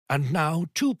And now,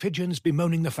 two pigeons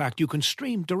bemoaning the fact you can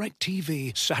stream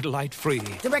DirecTV satellite-free.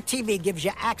 DirecTV gives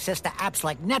you access to apps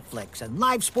like Netflix and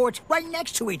live sports right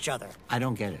next to each other. I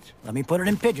don't get it. Let me put it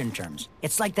in pigeon terms.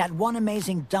 It's like that one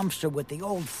amazing dumpster with the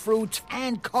old fruits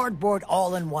and cardboard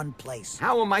all in one place.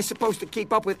 How am I supposed to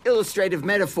keep up with illustrative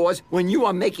metaphors when you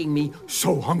are making me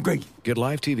so hungry? Get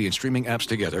live TV and streaming apps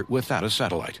together without a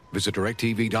satellite. Visit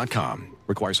DirecTV.com.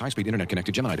 Requires high-speed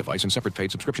internet-connected Gemini device and separate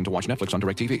paid subscription to watch Netflix on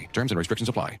DirecTV. Terms and restrictions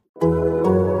apply.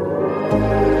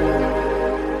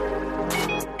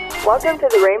 Welcome to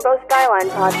the Rainbow Skyline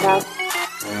podcast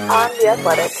on The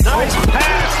Athletic. Nice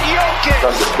pass,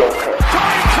 Jokic.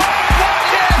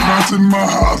 Not in my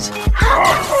house.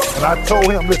 And I told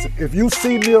him, listen, if you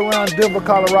see me around Denver,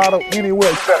 Colorado,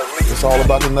 anywhere, it's all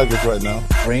about the Nuggets right now.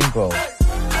 Rainbow.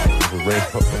 The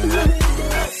rainbow.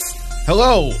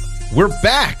 Hello, we're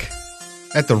back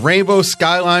at the Rainbow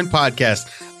Skyline podcast.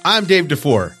 I'm Dave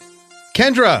DeFore.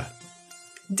 Kendra.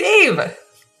 Dave.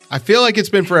 I feel like it's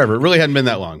been forever. It really hadn't been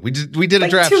that long. We did a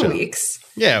draft show. 2 weeks.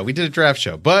 Yeah, we did a draft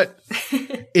show, but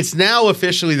it's now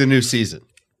officially the new season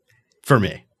for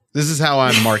me. This is how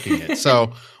I'm marking it.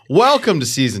 So, welcome to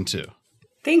season 2.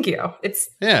 Thank you. It's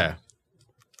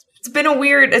been a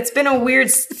weird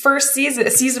first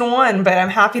season 1, but I'm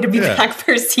happy to be back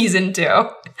for season 2.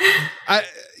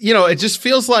 It just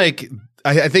feels like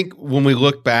I think when we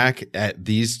look back at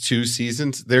these 2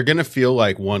 seasons, they're going to feel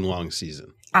like one long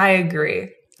season. I agree.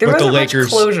 There wasn't much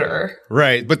closure.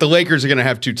 Right, but the Lakers are going to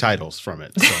have 2 titles from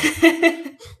it. So.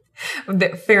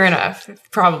 Fair enough.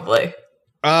 Probably.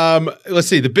 Let's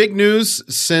see. The big news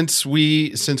since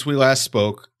we last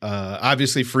spoke,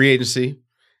 obviously free agency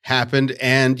happened,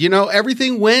 and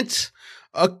everything went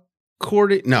not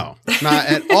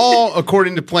at all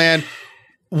according to plan.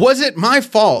 Was it my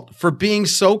fault for being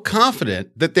so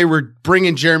confident that they were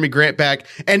bringing Jeremy Grant back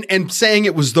and saying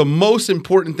it was the most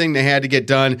important thing they had to get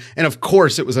done? And of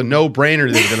course, it was a no-brainer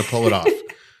they were going to pull it off.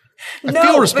 I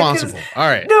feel responsible. All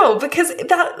right. No, because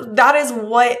that is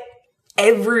what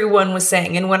everyone was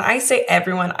saying. And when I say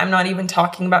everyone, I'm not even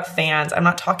talking about fans. I'm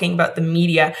not talking about the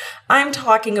media. I'm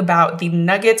talking about the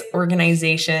Nuggets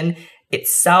organization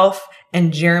itself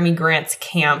and Jeremy Grant's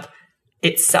camp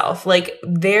itself. Like,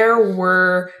 there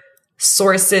were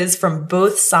sources from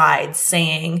both sides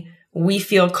saying, we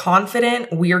feel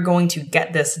confident, we are going to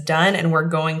get this done, and we're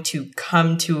going to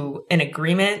come to an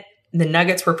agreement. The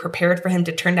Nuggets were prepared for him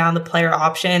to turn down the player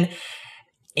option,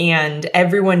 and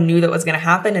everyone knew that was going to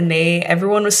happen, and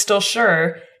everyone was still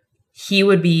sure he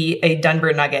would be a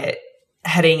Denver Nugget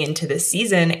heading into this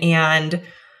season, and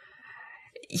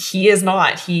he is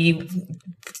not. He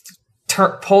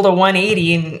pulled a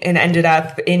 180 and ended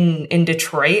up in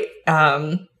Detroit,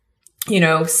 saying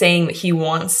that he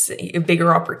wants a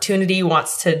bigger opportunity,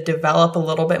 wants to develop a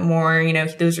little bit more.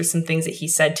 Those are some things that he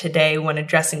said today when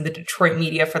addressing the Detroit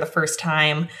media for the first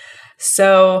time.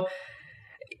 So,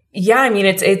 yeah,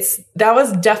 that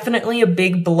was definitely a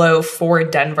big blow for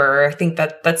Denver. I think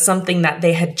that's something that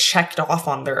they had checked off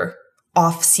on their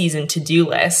off-season to-do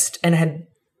list and had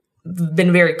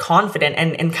been very confident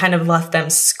and kind of left them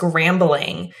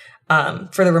scrambling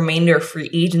for the remainder of free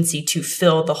agency to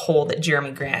fill the hole that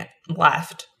Jeremy Grant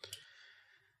left.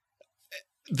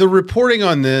 The reporting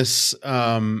on this,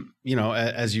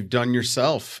 as you've done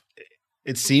yourself,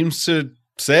 it seems to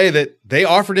say that they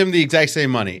offered him the exact same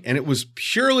money and it was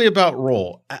purely about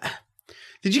role.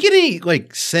 Did you get any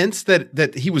sense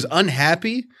that he was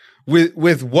unhappy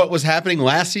with what was happening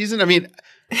last season? I mean,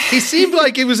 he seemed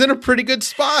like he was in a pretty good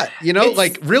spot,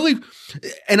 really.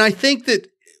 And I think that,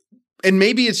 and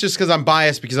maybe it's just because I'm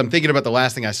biased because I'm thinking about the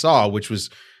last thing I saw, which was,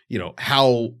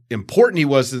 how important he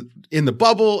was in the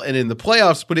bubble and in the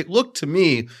playoffs. But it looked to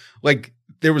me like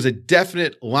there was a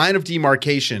definite line of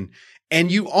demarcation, and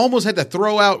you almost had to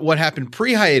throw out what happened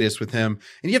pre-hiatus with him.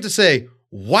 And you have to say,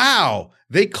 wow,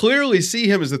 they clearly see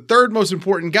him as the third most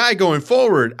important guy going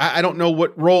forward. I don't know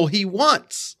what role he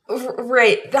wants.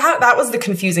 Right. That was the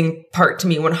confusing part to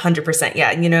me 100%.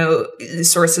 Yeah.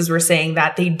 Sources were saying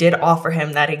that they did offer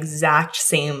him that exact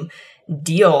same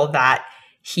deal that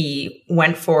he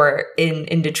went for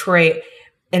in Detroit.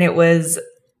 And it was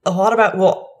a lot about,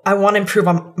 I want to improve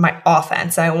on my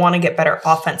offense. I want to get better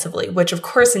offensively, which of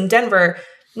course in Denver,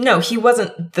 no, he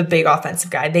wasn't the big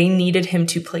offensive guy. They needed him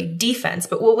to play defense.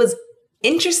 But what was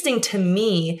interesting to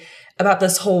me about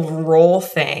this whole role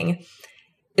thing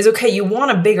is, okay, you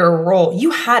want a bigger role. You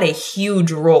had a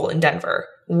huge role in Denver.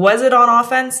 Was it on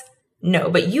offense? No,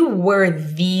 but you were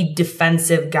the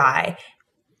defensive guy.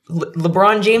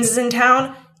 LeBron James is in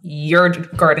town. You're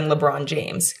guarding LeBron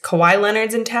James. Kawhi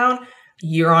Leonard's in town.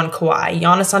 You're on Kawhi.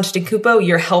 Giannis Antetokounmpo,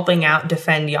 you're helping out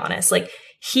defend Giannis.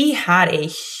 he had a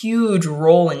huge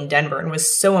role in Denver and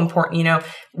was so important. You know,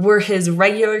 were his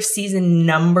regular season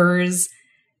numbers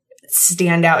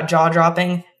stand out,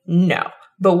 jaw-dropping? No.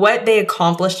 But what they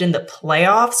accomplished in the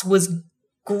playoffs was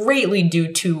greatly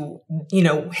due to, you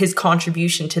know, his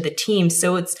contribution to the team.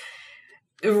 So it's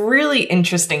really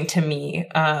interesting to me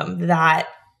that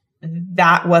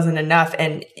wasn't enough.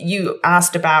 And you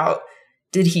asked about,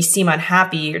 did he seem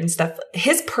unhappy and stuff?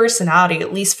 His personality,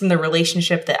 at least from the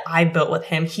relationship that I built with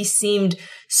him, he seemed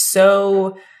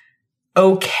so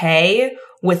okay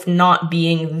with not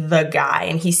being the guy.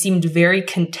 And he seemed very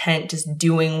content just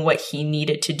doing what he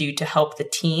needed to do to help the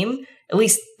team. At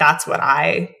least that's what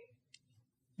I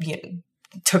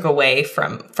took away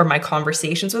from my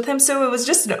conversations with him. So it was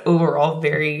just an overall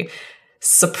very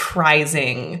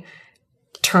surprising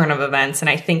turn of events. And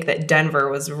I think that Denver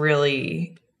was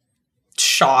really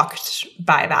shocked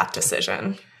by that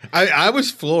decision. I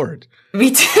was floored. Me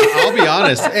too. I'll be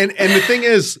honest. And the thing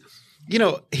is, you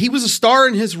know, he was a star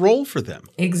in his role for them.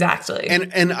 Exactly.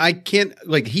 And I can't,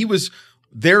 like, he was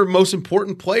their most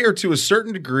important player to a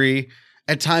certain degree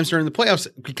at times during the playoffs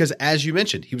because, as you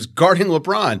mentioned, he was guarding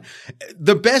LeBron.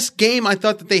 The best game I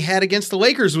thought that they had against the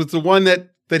Lakers was the one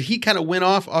that he kind of went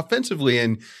off offensively,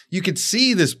 and you could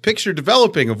see this picture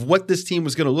developing of what this team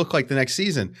was going to look like the next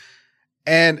season.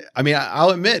 And I mean,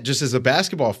 I'll admit, just as a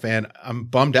basketball fan, I'm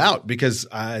bummed out because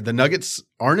the Nuggets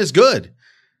aren't as good.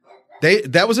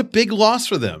 That was a big loss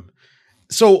for them.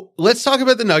 So let's talk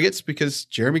about the Nuggets because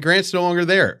Jeremy Grant's no longer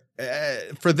there.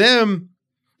 For them,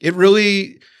 it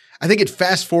really, I think it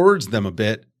fast forwards them a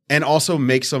bit and also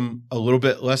makes them a little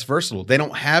bit less versatile. They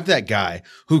don't have that guy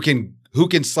who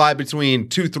can slide between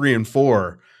 2, 3, and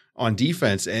 4 on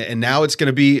defense. And now it's going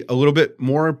to be a little bit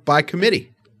more by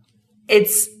committee.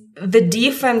 It's the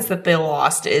defense that they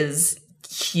lost is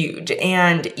huge.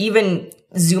 And even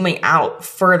zooming out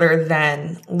further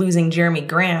than losing Jeremy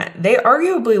Grant, they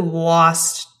arguably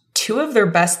lost 2 of their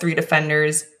best 3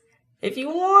 defenders. If you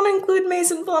want to include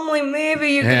Mason Plumlee,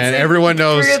 maybe you can. And everyone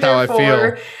knows how I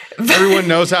feel. Everyone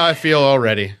knows how I feel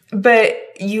already. But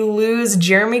you lose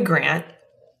Jeremy Grant.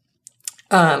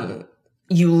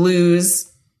 You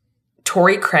lose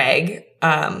Torrey Craig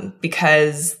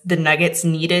because the Nuggets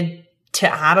needed to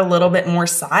add a little bit more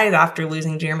size after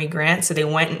losing Jeremy Grant. So they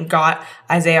went and got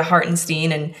Isaiah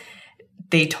Hartenstein, and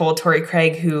they told Torrey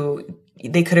Craig, who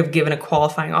they could have given a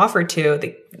qualifying offer to,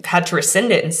 they had to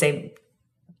rescind it and say,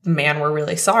 man, we're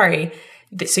really sorry.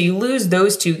 So you lose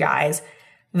those 2 guys.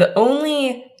 The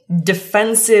only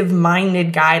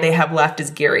defensive-minded guy they have left is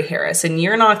Gary Harris. And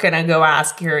you're not going to go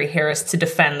ask Gary Harris to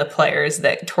defend the players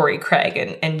that Torrey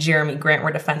Craig and Jeremy Grant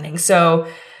were defending. So,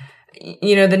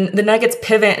 you know, the Nuggets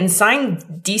pivot and sign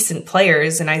decent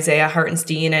players in Isaiah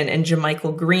Hartenstein and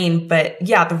JaMychal Green. But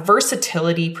yeah, the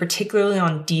versatility, particularly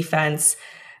on defense,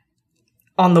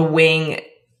 on the wing,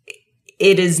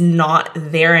 it is not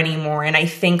there anymore. And I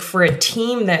think for a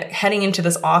team that heading into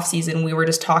this offseason, we were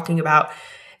just talking about,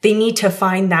 they need to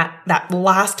find that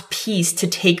last piece to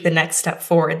take the next step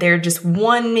forward. They're just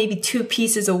 1, maybe 2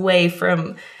 pieces away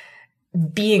from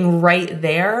being right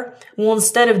there. Well,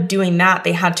 instead of doing that,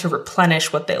 they had to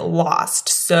replenish what they lost.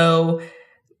 So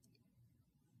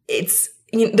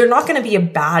they're not going to be a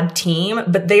bad team,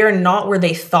 but they are not where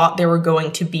they thought they were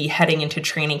going to be heading into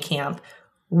training camp,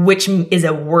 which is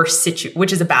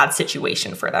a bad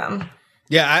situation for them.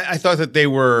 Yeah, I thought that they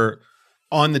were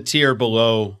on the tier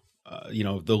below,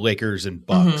 the Lakers and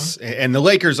Bucks, and the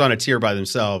Lakers on a tier by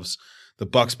themselves, the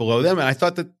Bucks below them. And I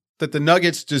thought that the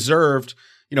Nuggets deserved,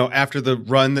 after the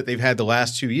run that they've had the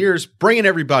last 2 years, bringing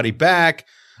everybody back.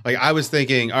 Like, I was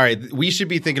thinking, all right, we should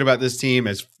be thinking about this team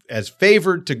as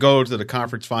favored to go to the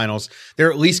conference finals. They're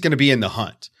at least going to be in the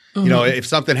hunt. If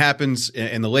something happens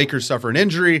and the Lakers suffer an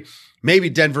injury, maybe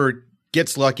Denver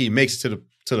gets lucky, makes it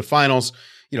to the finals.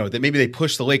 That maybe they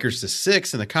push the Lakers to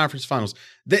 6 in the conference finals.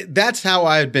 That's how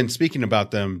I had been speaking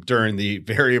about them during the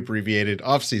very abbreviated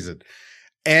offseason.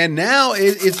 And now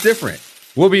it's different.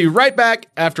 We'll be right back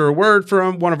after a word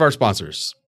from one of our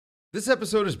sponsors. This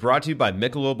episode is brought to you by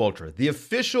Michelob Ultra, the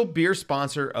official beer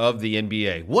sponsor of the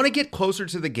NBA. Want to get closer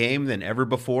to the game than ever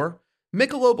before?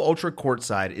 Michelob Ultra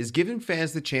Courtside is giving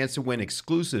fans the chance to win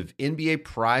exclusive NBA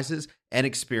prizes and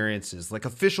experiences like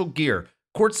official gear,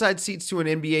 courtside seats to an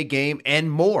NBA game,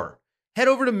 and more. Head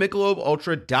over to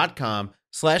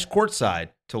MichelobUltra.com/courtside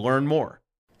to learn more.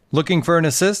 Looking for an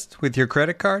assist with your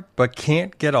credit card but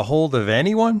can't get a hold of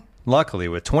anyone? Luckily,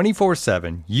 with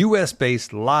 24/7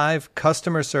 U.S.-based live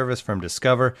customer service from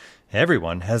Discover,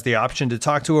 everyone has the option to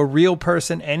talk to a real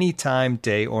person anytime,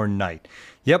 day or night.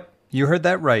 Yep, you heard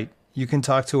that right. You can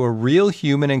talk to a real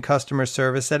human in customer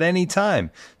service at any time.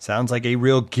 Sounds like a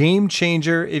real game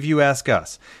changer if you ask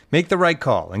us. Make the right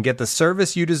call and get the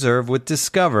service you deserve with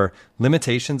Discover.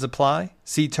 Limitations apply.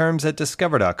 See terms at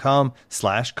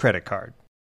discover.com/creditcard.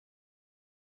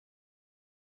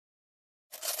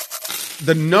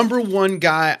 The number one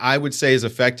guy I would say is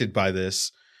affected by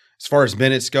this, as far as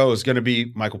minutes go, is going to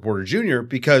be Michael Porter Jr.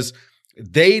 because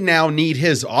they now need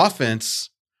his offense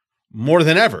more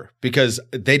than ever because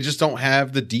they just don't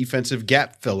have the defensive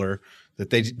gap filler that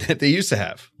they used to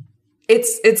have.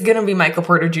 It's going to be Michael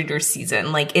Porter Jr.'s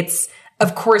season. Like, it's,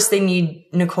 of course they need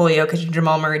Nikola Jokic and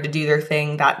Jamal Murray to do their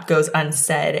thing. That goes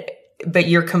unsaid, but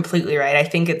you're completely right. I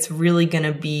think it's really going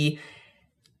to be,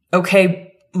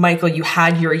 okay, Michael, you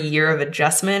had your year of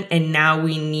adjustment and now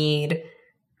we need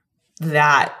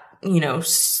that,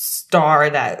 star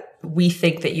that we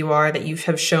think that you are, that you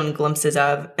have shown glimpses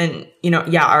of. And,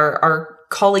 our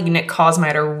colleague Nick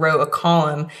Kosmider wrote a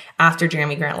column after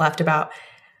Jeremy Grant left about,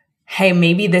 hey,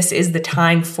 maybe this is the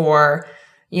time for,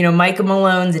 Micah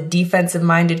Malone's a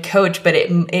defensive-minded coach, but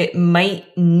it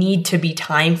might need to be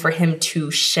time for him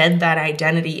to shed that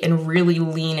identity and really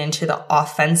lean into the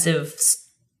offensive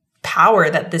power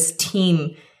that this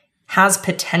team has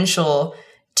potential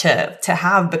to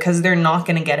have, because they're not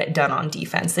going to get it done on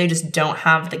defense. They just don't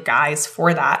have the guys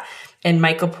for that. And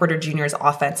Michael Porter Jr.'s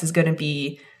offense is going to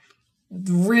be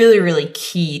really, really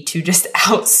key to just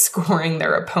outscoring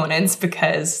their opponents,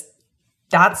 because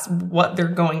that's what they're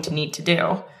going to need to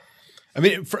do. I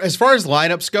mean, as far as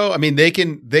lineups go, I mean, they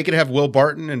can have Will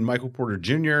Barton and Michael Porter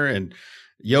Jr. and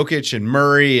Jokic and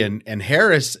Murray and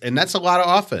Harris, and that's a lot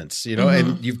of offense,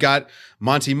 and you've got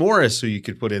Monty Morris, who you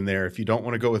could put in there if you don't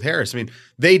want to go with Harris. I mean,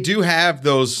 they do have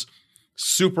those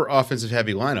super offensive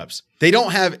heavy lineups. They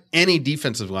don't have any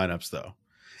defensive lineups though.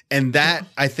 And that,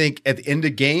 I think at the end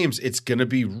of games, it's going to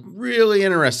be really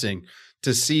interesting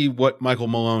to see what Michael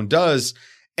Malone does.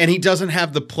 And he doesn't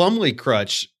have the Plumlee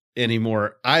crutch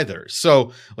anymore either.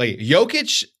 So like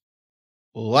Jokic,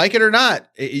 like it or not,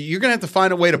 you're going to have to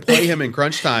find a way to play him in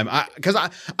crunch time. Because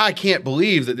I can't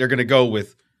believe that they're going to go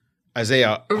with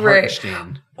Isaiah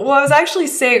Hartenstein. Well, I was actually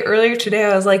saying earlier today,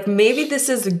 I was like, maybe this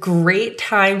is a great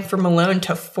time for Malone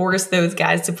to force those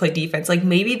guys to play defense. Like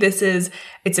maybe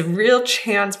it's a real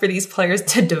chance for these players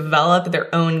to develop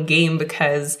their own game,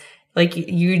 because like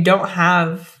you don't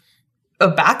have a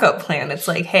backup plan. It's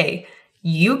like, hey,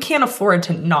 you can't afford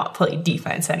to not play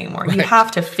defense anymore. Right. You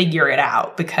have to figure it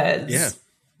out, because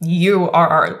you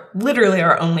are literally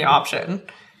our only option.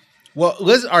 Well,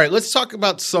 let's talk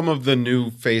about some of the new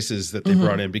faces that they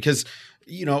brought in, because,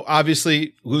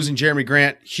 obviously losing Jeremy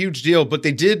Grant, huge deal, but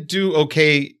they did do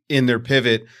okay in their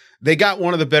pivot. They got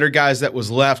one of the better guys that was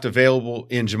left available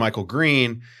in JaMychal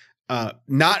Green,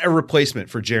 not a replacement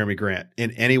for Jeremy Grant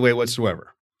in any way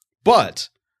whatsoever, but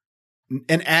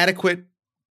an adequate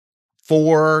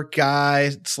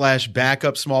 4-guy /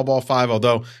 backup small ball 5,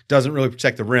 although doesn't really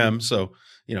protect the rim. So,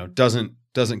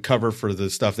 doesn't cover for the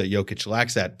stuff that Jokic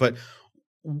lacks at. But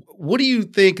what do you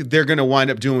think they're going to wind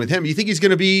up doing with him? You think he's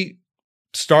going to be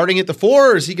starting at the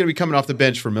 4, or is he going to be coming off the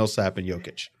bench for Millsap and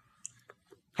Jokic?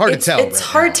 Hard to tell. It's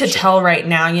hard to tell right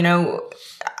now.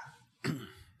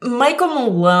 Michael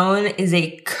Malone is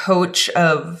a coach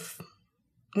of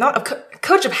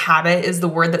coach of habit is the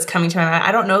word that's coming to my mind.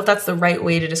 I don't know if that's the right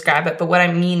way to describe it, but what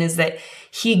I mean is that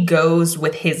he goes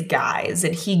with his guys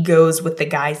and he goes with the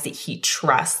guys that he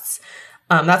trusts.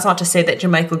 That's not to say that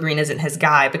JaMychal Green isn't his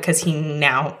guy, because he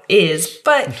now is,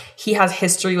 but he has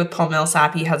history with Paul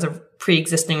Millsap. He has a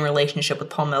pre-existing relationship with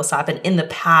Paul Millsap. And in the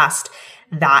past,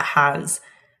 that has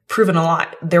proven a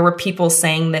lot. There were people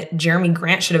saying that Jeremy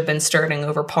Grant should have been starting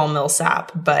over Paul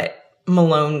Millsap, but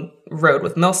Malone rode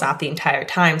with Millsap the entire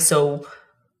time. So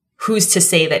who's to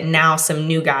say that now some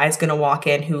new guy is going to walk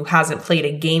in who hasn't played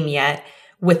a game yet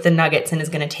with the Nuggets and is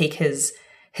going to take his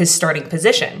starting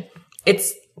position?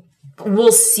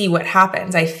 We'll see what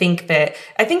happens. I think that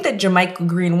JaMychal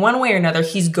Green, one way or another,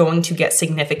 he's going to get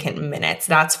significant minutes.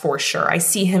 That's for sure. I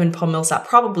see him and Paul Millsap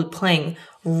probably playing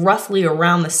roughly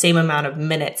around the same amount of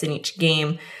minutes in each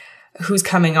game. Who's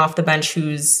coming off the bench,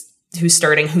 who's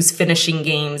starting, who's finishing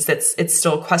games, it's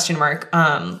still a question mark.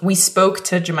 We spoke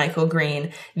to JaMychal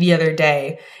Green the other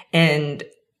day, and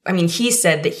I mean, he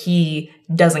said that he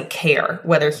doesn't care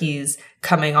whether he's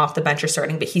coming off the bench or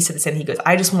starting, but he said the same. He goes,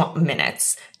 I just want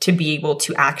minutes to be able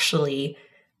to actually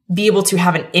be able to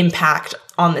have an impact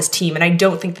on this team. And I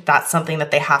don't think that that's something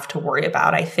that they have to worry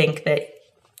about. I think that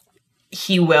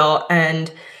he will.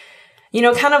 And,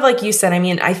 kind of like you said, I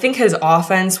mean, I think his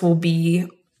offense will be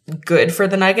good for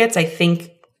the Nuggets. I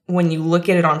think when you look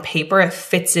at it on paper, it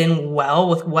fits in well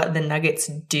with what the Nuggets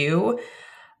do.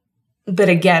 But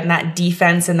again, that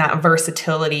defense and that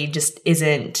versatility just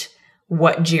isn't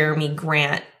what Jeremy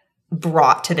Grant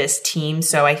brought to this team.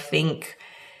 So I think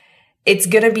it's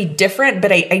going to be different,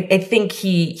 but I think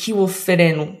he will fit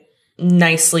in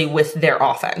nicely with their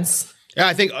offense. Yeah,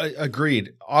 I think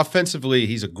agreed. Offensively,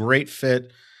 he's a great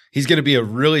fit. He's going to be a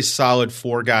really solid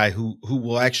 4 guy who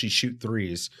will actually shoot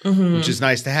threes, which is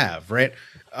nice to have, right?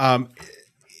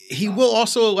 He will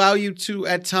also allow you to,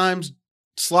 at times,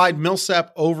 slide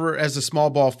Millsap over as a small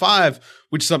ball 5,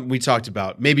 which is something we talked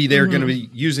about. Maybe they're going to be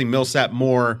using Millsap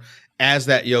more as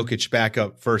that Jokic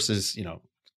backup versus,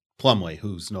 Plumlee,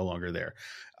 who's no longer there.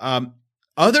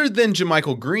 Other than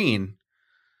JaMychal Green,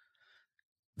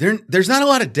 there's not a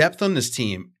lot of depth on this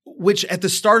team, which at the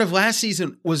start of last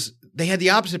season they had the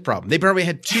opposite problem. They probably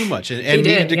had too much and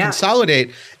needed to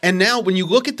consolidate. And now when you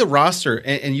look at the roster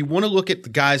and you want to look at the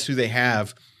guys who they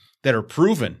have that are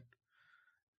proven,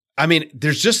 I mean,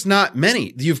 there's just not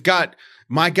many. You've got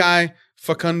my guy,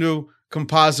 Facundo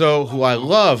Campazzo, who I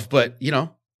love, but,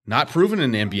 not proven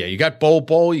in the NBA. You got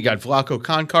Bol, you got Vlatko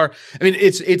Konkar. I mean,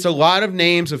 it's a lot of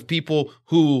names of people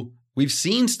who we've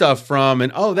seen stuff from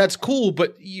and, that's cool,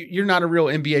 but you're not a real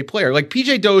NBA player. Like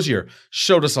PJ Dozier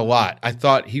showed us a lot. I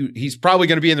thought he's probably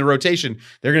going to be in the rotation.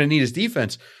 They're going to need his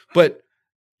defense. But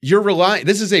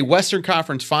this is a Western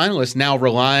Conference finalist now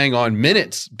relying on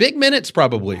minutes, big minutes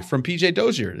probably from PJ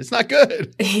Dozier. It's not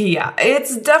good. Yeah,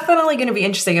 it's definitely going to be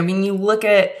interesting. I mean,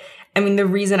 the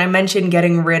reason I mentioned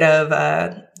getting rid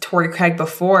of Torrey Craig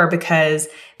before, because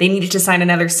they needed to sign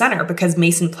another center because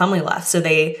Mason Plumlee left. So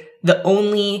the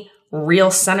only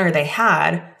real center they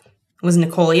had was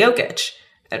Nikola Jokic.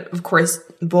 And of course,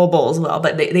 Bol as well,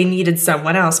 but they needed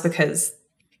someone else because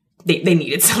they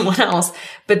needed someone else.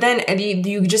 But then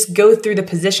you just go through the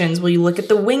positions. Well, you look at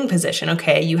the wing position.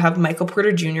 Okay, you have Michael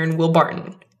Porter Jr. and Will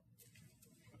Barton.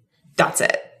 That's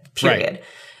it, period. Right.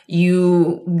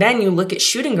 You look at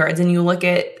shooting guards and you look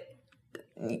at,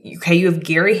 you have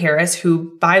Gary Harris,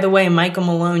 who, by the way, Michael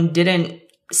Malone didn't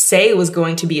say was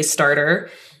going to be a starter.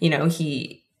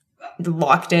 He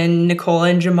locked in Nikola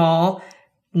and Jamal,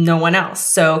 no one else.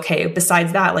 So, okay,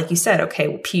 besides that, like you said, okay,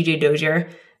 well, PJ Dozier,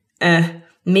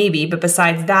 maybe. But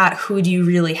besides that, who do you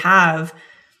really have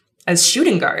as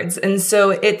shooting guards? And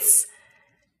so it's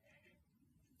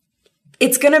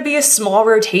going to be a small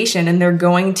rotation, and they're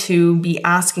going to be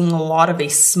asking a lot of a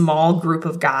small group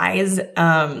of guys.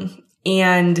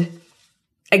 And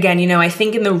again, I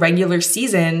think in the regular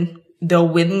season, they'll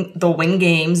win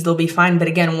games, they'll be fine. But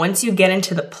again, once you get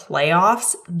into the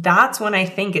playoffs, that's when I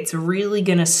think it's really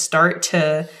going to start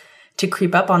to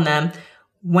creep up on them.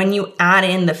 When you add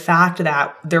in the fact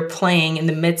that they're playing in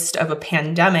the midst of a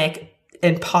pandemic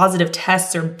and positive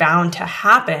tests are bound to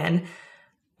happen.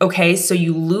 Okay, so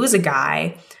you lose a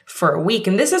guy for a week.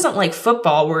 And this isn't like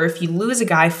football where if you lose a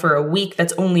guy for a week,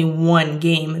 that's only 1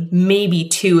 game, maybe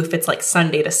 2 if it's like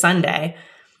Sunday to Sunday.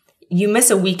 You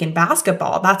miss a week in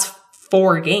basketball, that's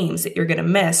 4 games that you're going to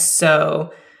miss.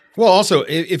 So, well, also,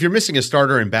 if you're missing a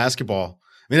starter in basketball,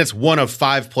 I mean, that's 1 of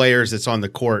 5 players that's on the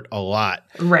court a lot.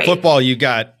 Right. Football, you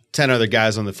got 10 other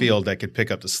guys on the field that could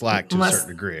pick up the slack to a certain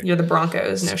degree. You're the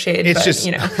Broncos, no shade. It's but, just,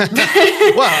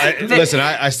 well, listen,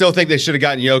 I still think they should have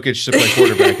gotten Jokic to play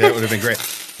quarterback. That would have been great.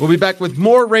 We'll be back with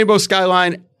more Rainbow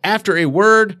Skyline after a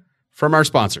word from our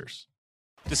sponsors.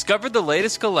 Discover the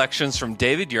latest collections from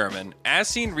David Yurman, as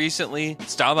seen recently,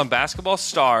 styled on basketball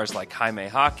stars like Jaime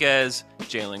Jaquez,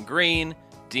 Jalen Green,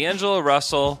 D'Angelo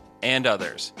Russell, and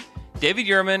others. David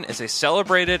Yurman is a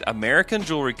celebrated American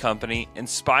jewelry company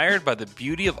inspired by the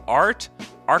beauty of art,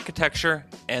 architecture,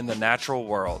 and the natural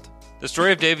world. The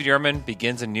story of David Yurman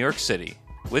begins in New York City,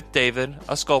 with David,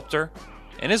 a sculptor,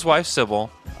 and his wife Sybil,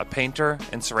 a painter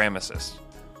and ceramicist.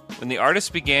 When the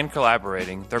artists began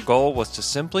collaborating, their goal was to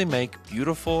simply make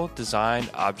beautiful,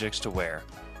 designed objects to wear.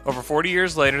 Over 40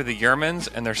 years later, the Yurmans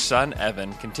and their son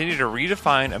Evan continue to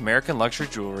redefine American luxury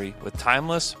jewelry with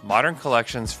timeless, modern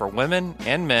collections for women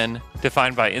and men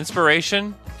defined by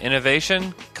inspiration,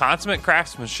 innovation, consummate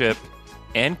craftsmanship,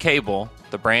 and Cable,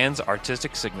 the brand's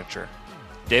artistic signature.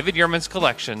 David Yurman's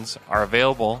collections are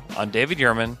available on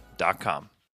davidyurman.com.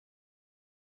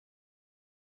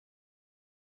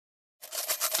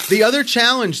 The other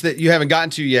challenge that you haven't gotten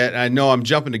to yet, I know I'm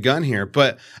jumping the gun here,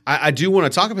 but I do want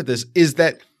to talk about this, is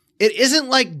that it isn't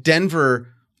like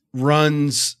Denver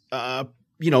runs,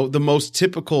 the most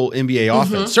typical NBA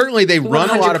offense. Certainly they run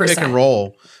 100%. A lot of pick and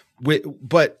roll,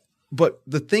 but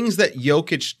the things that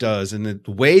Jokic does and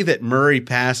the way that Murray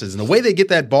passes and the way they get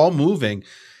that ball moving,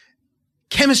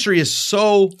 chemistry is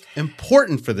so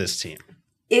important for this team.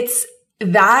 It's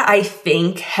that, I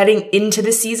think, heading into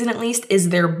the season at least, is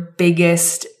their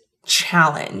biggest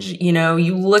challenge. You know,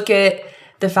 you look at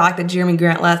the fact that Jeremy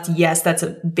Grant left, yes, that's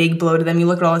a big blow to them. You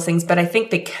look at all those things, but I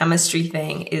think the chemistry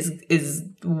thing is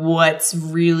what's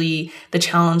really the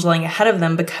challenge lying ahead of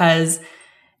them, because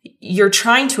you're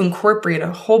trying to incorporate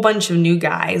a whole bunch of new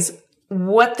guys.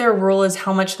 What their role is,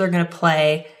 how much they're going to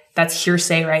play, that's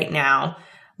hearsay right now.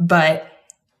 But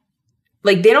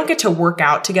like, they don't get to work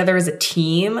out together as a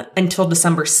team until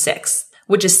December 6th,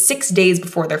 which is 6 days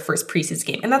before their first preseason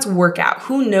game. And that's workout.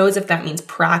 Who knows if that means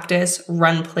practice,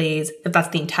 run plays, if that's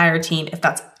the entire team, if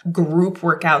that's group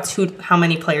workouts, how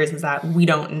many players is that? We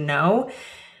don't know.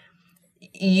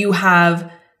 You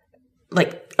have,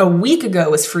 like, a week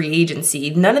ago was free agency.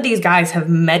 None of these guys have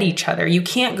met each other. You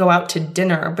can't go out to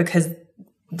dinner because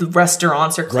the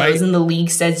restaurants are closed, and the league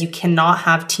says you cannot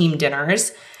have team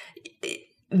dinners.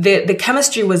 The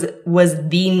chemistry was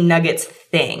the Nuggets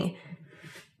thing.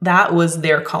 That was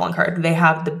their calling card. They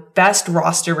have the best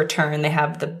roster return. They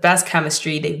have the best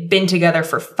chemistry. They've been together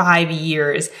for 5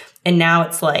 years. And now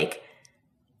it's like,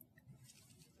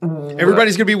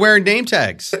 everybody's going to be wearing name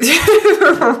tags.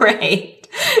 Right.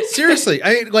 Seriously.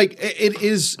 It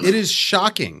is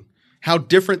shocking how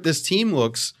different this team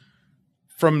looks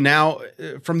from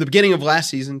the beginning of last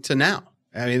season to now.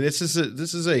 I mean, it's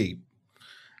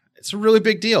a really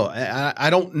big deal.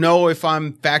 I don't know if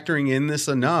I'm factoring in this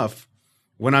enough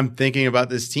when I'm thinking about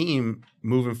this team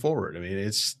moving forward. I mean,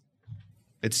 it's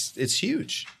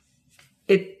huge.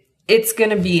 It's going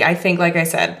to be, I think, like I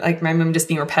said, like I'm just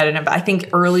being repetitive, but I think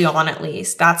early on, at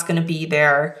least, that's going to be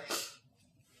their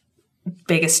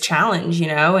biggest challenge, you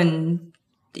know? And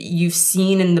you've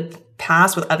seen in the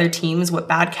past with other teams what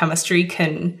bad chemistry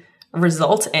can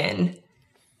result in.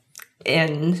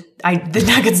 And the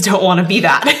Nuggets don't want to be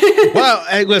that. Well,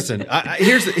 hey, listen,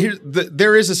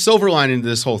 there is a silver lining to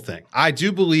this whole thing. I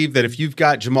do believe that if you've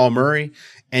got Jamal Murray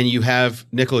and you have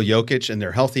Nikola Jokic and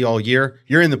they're healthy all year,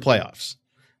 you're in the playoffs.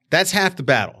 That's half the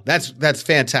battle. That's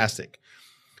fantastic.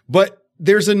 But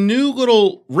there's a new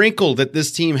little wrinkle that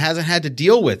this team hasn't had to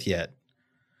deal with yet.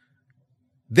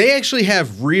 They actually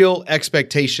have real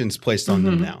expectations placed on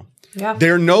them now. Yeah.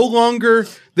 They're no longer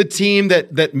the team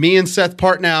that me and Seth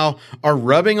Partnow are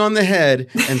rubbing on the head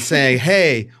and saying,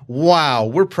 hey, wow,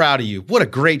 we're proud of you. What a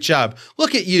great job.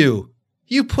 Look at you.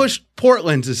 You pushed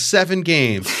Portland to 7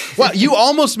 games. Wow, you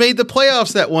almost made the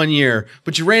playoffs that one year,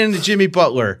 but you ran into Jimmy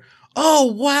Butler. Oh,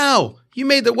 wow, you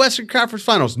made the Western Conference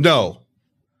Finals. No.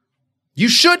 You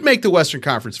should make the Western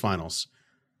Conference Finals.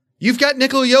 You've got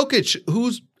Nikola Jokic,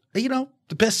 who's, the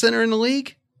best center in the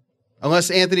league.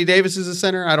 Unless Anthony Davis is a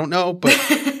center, I don't know, but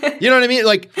you know what I mean?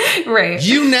 Like, right.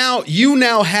 You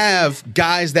now have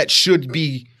guys that should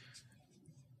be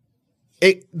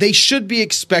they should be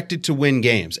expected to win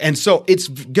games. And so it's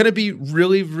going to be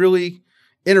really, really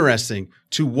interesting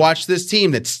to watch this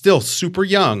team that's still super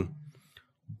young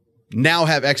now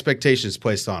have expectations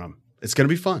placed on them. It's going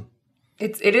to be fun.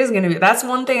 It is going to be. That's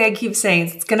one thing I keep saying.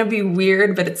 It's going to be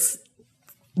weird, but it's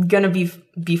going to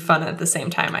be fun at the same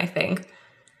time, I think.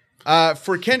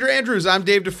 For Kendra Andrews, I'm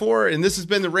Dave DeFore, and this has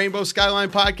been the Rainbow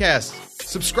Skyline Podcast.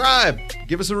 Subscribe.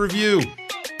 Give us a review.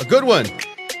 A good one.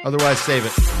 Otherwise, save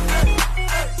it.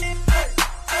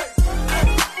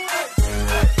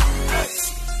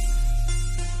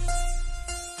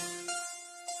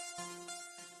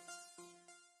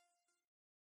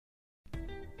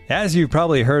 As you've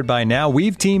probably heard by now,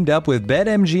 we've teamed up with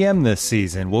BetMGM this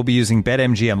season. We'll be using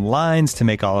BetMGM lines to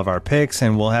make all of our picks,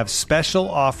 and we'll have special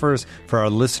offers for our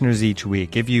listeners each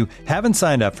week. If you haven't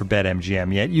signed up for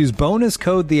BetMGM yet, use bonus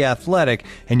code The Athletic,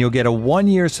 and you'll get a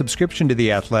 1-year subscription to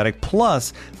The Athletic,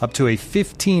 plus up to a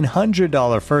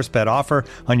 $1,500 first bet offer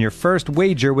on your first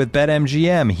wager with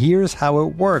BetMGM. Here's how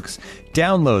it works.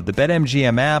 Download the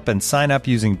BetMGM app and sign up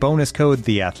using bonus code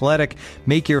The Athletic.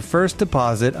 Make your first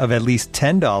deposit of at least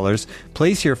 $10.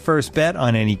 Place your first bet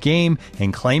on any game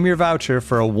and claim your voucher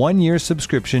for a 1-year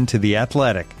subscription to The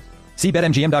Athletic. See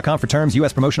BetMGM.com for terms.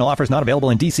 U.S. promotional offers not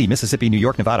available in D.C., Mississippi, New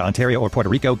York, Nevada, Ontario, or Puerto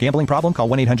Rico. Gambling problem? Call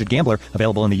 1-800-GAMBLER.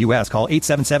 Available in the U.S. Call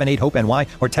 877-8-HOPE-NY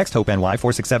or text HOPE-NY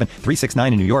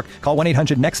 467-369 in New York. Call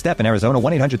 1-800-NEXT-STEP in Arizona.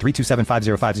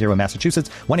 1-800-327-5050 in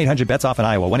Massachusetts. 1-800-BETS-OFF in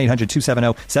Iowa.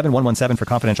 1-800-270-7117 for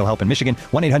confidential help in Michigan.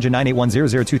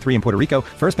 1-800-981-0023 in Puerto Rico.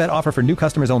 First bet offer for new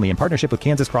customers only in partnership with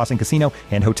Kansas Crossing Casino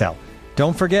and Hotel.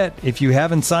 Don't forget, if you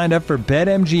haven't signed up for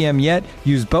BetMGM yet,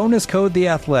 use bonus code The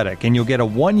Athletic, and you'll get a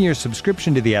 1-year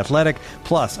subscription to The Athletic,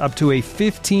 plus up to a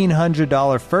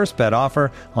 $1,500 first bet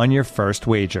offer on your first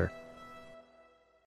wager.